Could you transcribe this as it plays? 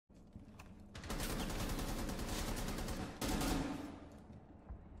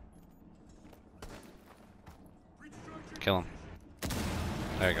Kill him.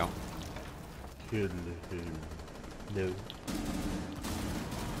 There you go. Kill him. No.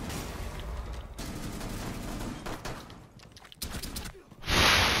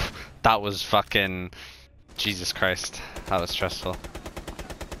 That was fucking... Jesus Christ. That was stressful.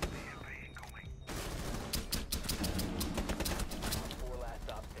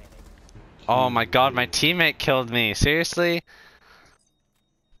 Oh my god, my teammate killed me. Seriously?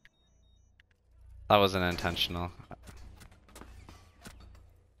 That wasn't intentional.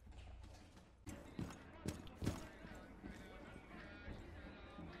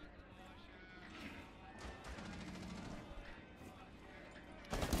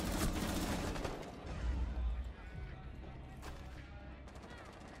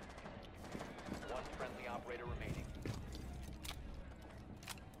 One friendly operator remaining.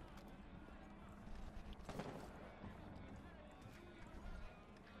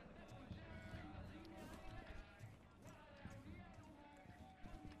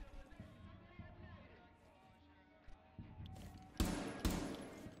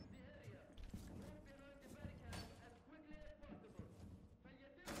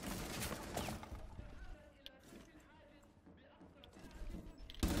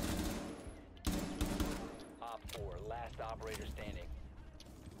 Op 4, last operator standing.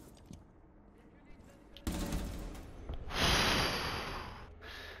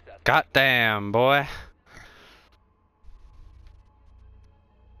 Goddamn, boy.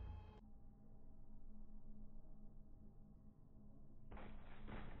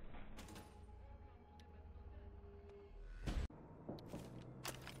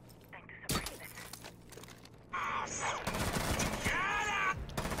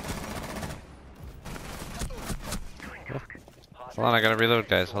 Hold on, I gotta reload,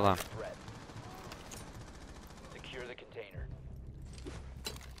 guys. Hold on. Secure the container.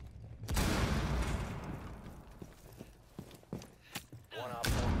 One op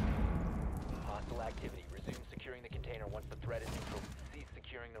 4. Hostile activity. Resume securing the container once the threat is neutral. Cease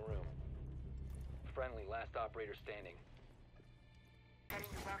securing the room. Friendly, last operator standing.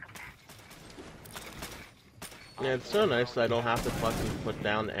 Yeah, it's so nice that I don't have to fucking put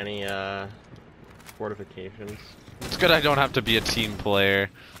down any fortifications. It's good I don't have to be a team player.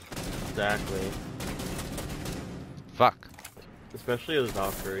 Exactly. Fuck. Especially as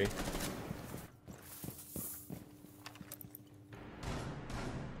Valkyrie.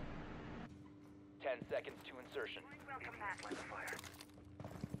 Seconds to insertion.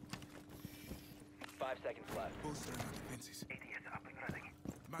 5 seconds left. Bolstering our defenses. ADS up and running.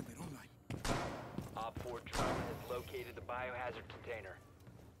 Magnet online. Op 4 drone has located the biohazard container.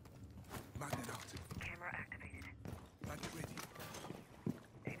 Magnet out. Camera activated. Magnet ready.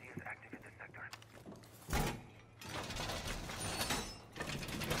 ADS active in the sector.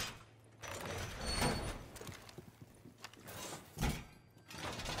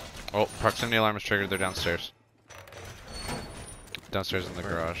 Oh, proximity alarm is triggered. They're downstairs. Downstairs in the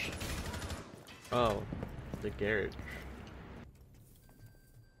garage. Oh, the garage.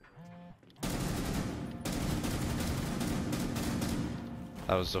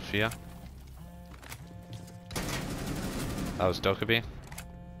 That was Zofia. That was Dokkaebi.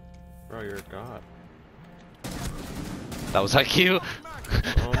 Bro, you're a god. That was IQ.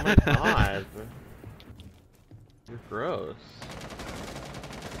 Oh my god. You're gross.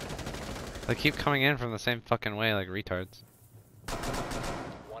 They keep coming in from the same fucking way like retards.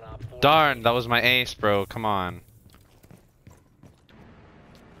 One op 4. Darn, that was my ace, bro. Come on.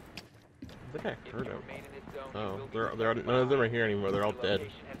 I think I If heard you him. remain in this zone, Oh, you will be they're none of them are here anymore. They're all Your dead.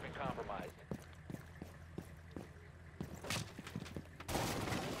 location has been compromised.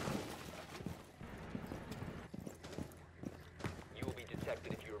 You will be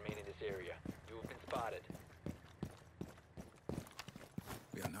detected if you remain in this area. You have been spotted.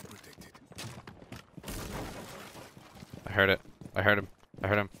 We are now protected. I heard it. I heard him. I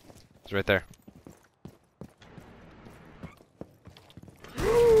heard him. He's right there.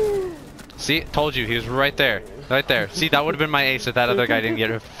 See? Told you. He was right there. Right there. See, that would have been my ace if that other guy didn't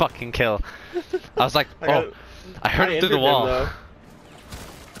get a fucking kill. I was like, oh. I heard him through the wall.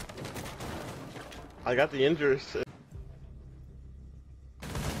 I got the injuries.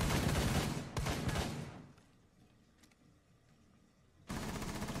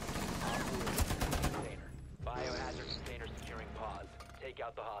 Container. Biohazard container securing pods. Take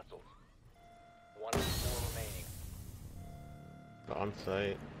out the hostiles. 1 of 4 remaining. On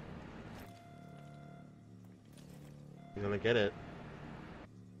site. He's gonna get it.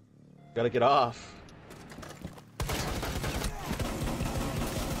 Gotta get off.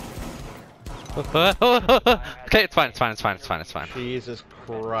 Okay, it's fine, it's fine, it's fine, it's fine, it's fine. Jesus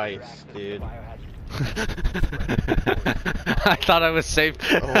Christ, dude. Biohazard I thought I was safe.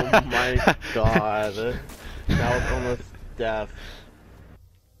 Oh my god. That was almost death.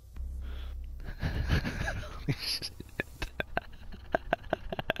 Holy shit.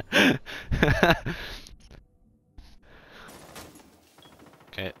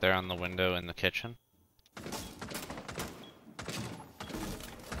 Okay, they're on the window in the kitchen.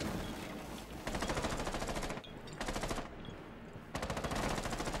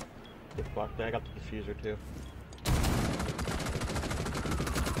 Get blocked. I got the diffuser too.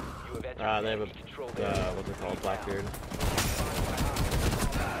 You have entered They have enemy a, controlled area. what's it called, Blackbeard.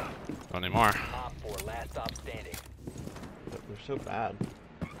 Not anymore. Op 4, last stop standing. They're so bad.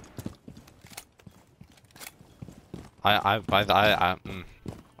 I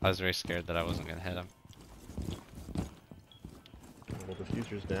was very scared that I wasn't gonna hit him. Well, the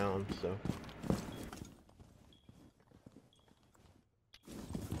diffuser's down, so.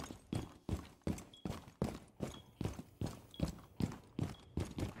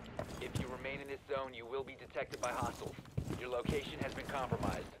 If you remain in this zone, you will be detected by hostiles. Your location has been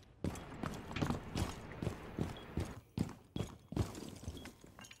compromised.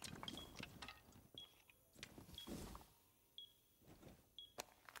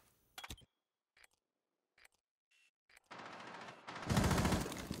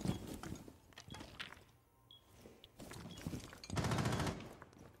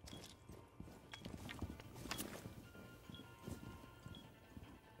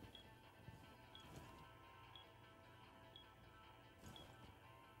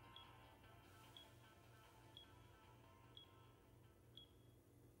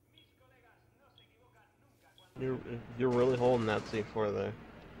 You're really holding that C4 there.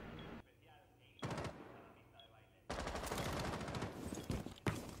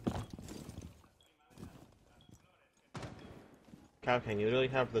 Cowcan, you literally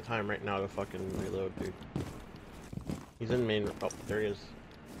have the time right now to fucking reload, dude. He's in main. Oh, there he is.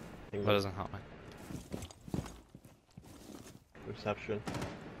 That doesn't help me. Reception.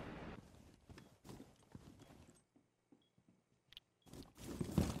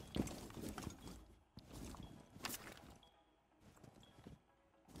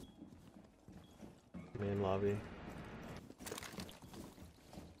 Main lobby.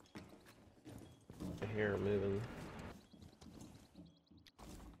 I hear him moving.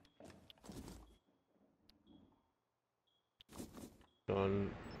 Going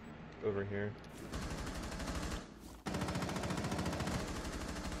over here.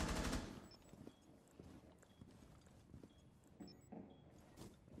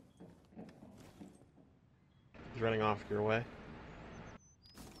 He's running off your way.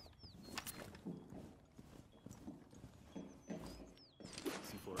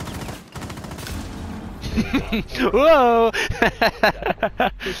 Whoa!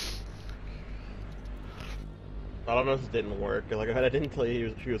 I don't know if this didn't work. Like, if I didn't tell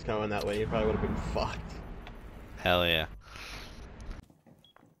you she was coming that way, you probably would have been fucked. Hell yeah.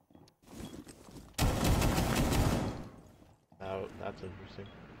 Oh, that's interesting.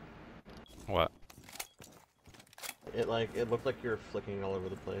 What? It looked like you were flicking all over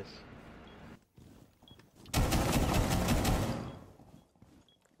the place.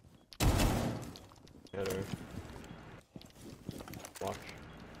 Better. Watch.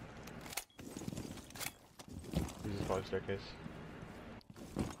 This is probably staircase.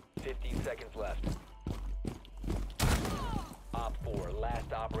 15 seconds left. Op 4,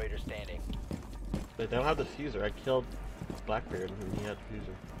 last operator standing. They don't have the fuser. I killed Blackbeard and he had the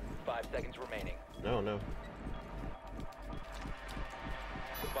fuser. 5 seconds remaining. No. The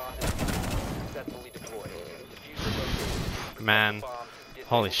bomb is successfully deployed. Diffuser located. Man. Bomb, disable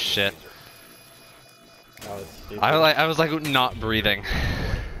Holy the shit. diffuser. Oh, it's stupid. I was like not breathing.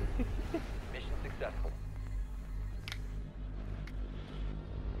 Mission successful.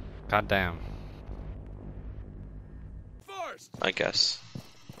 God damn. I guess.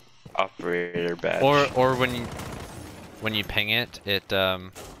 Operator badge. Or when you ping it,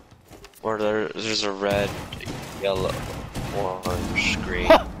 Or there's a red, yellow, orange,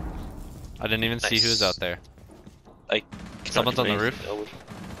 green. I didn't even see who was out there. I Someone's on the roof?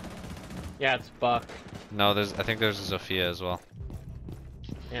 Yeah, it's Buck. No, I think there's a Zofia as well.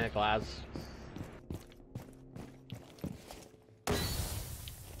 And a Glass.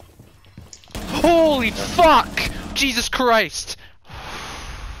 Holy fuck! Jesus Christ!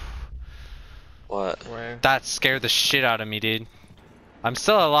 What? Where? That scared the shit out of me, dude. I'm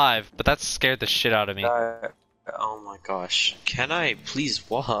still alive, but that scared the shit out of me. Oh my gosh. Can I please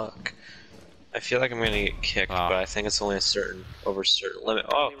walk? I feel like I'm gonna get kicked, but I think it's only a certain limit.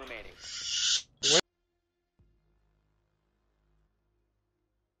 Oh! Only remaining.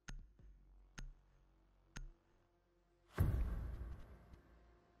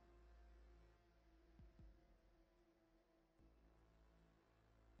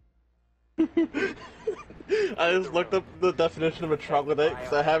 I just looked up the definition of a troglodyte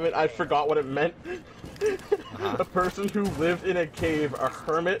because I forgot what it meant. A person who lived in a cave, a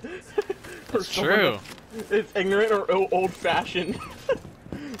hermit. That's true. It's ignorant or old-fashioned.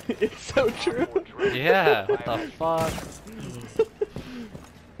 It's so true. Yeah, what the fuck?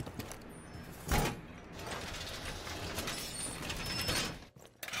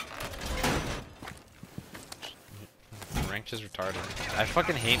 Ranked is retarded. I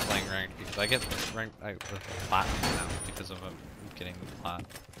fucking hate playing ranked because I get ranked with platinum now because of getting the plat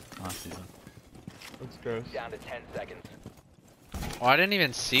last season. That's gross. Down to 10 seconds. Oh, I didn't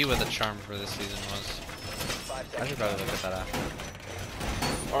even see what the charm for this season was. 5 I should seconds. probably look at that after.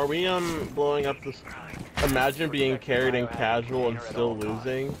 Are we blowing up this? Imagine being carried in casual and still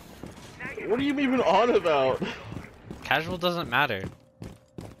losing. What are you even on about? Casual doesn't matter.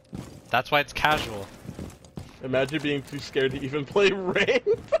 That's why it's casual. Imagine being too scared to even play ranked.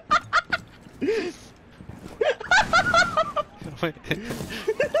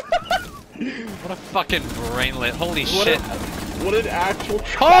 What a fucking brainlet. Holy shit. What an actual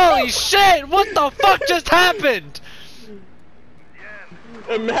Holy shit! What the fuck just happened?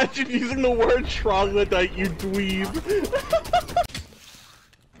 Imagine using the word troglodyte, you dweeb.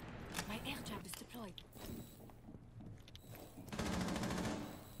 My air trap is deployed.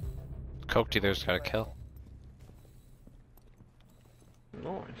 Coke dealer's got a kill.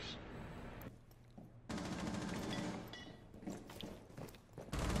 Nice.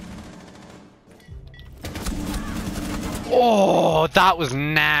 Oh, that was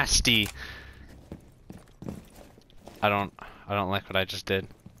nasty. I don't like what I just did.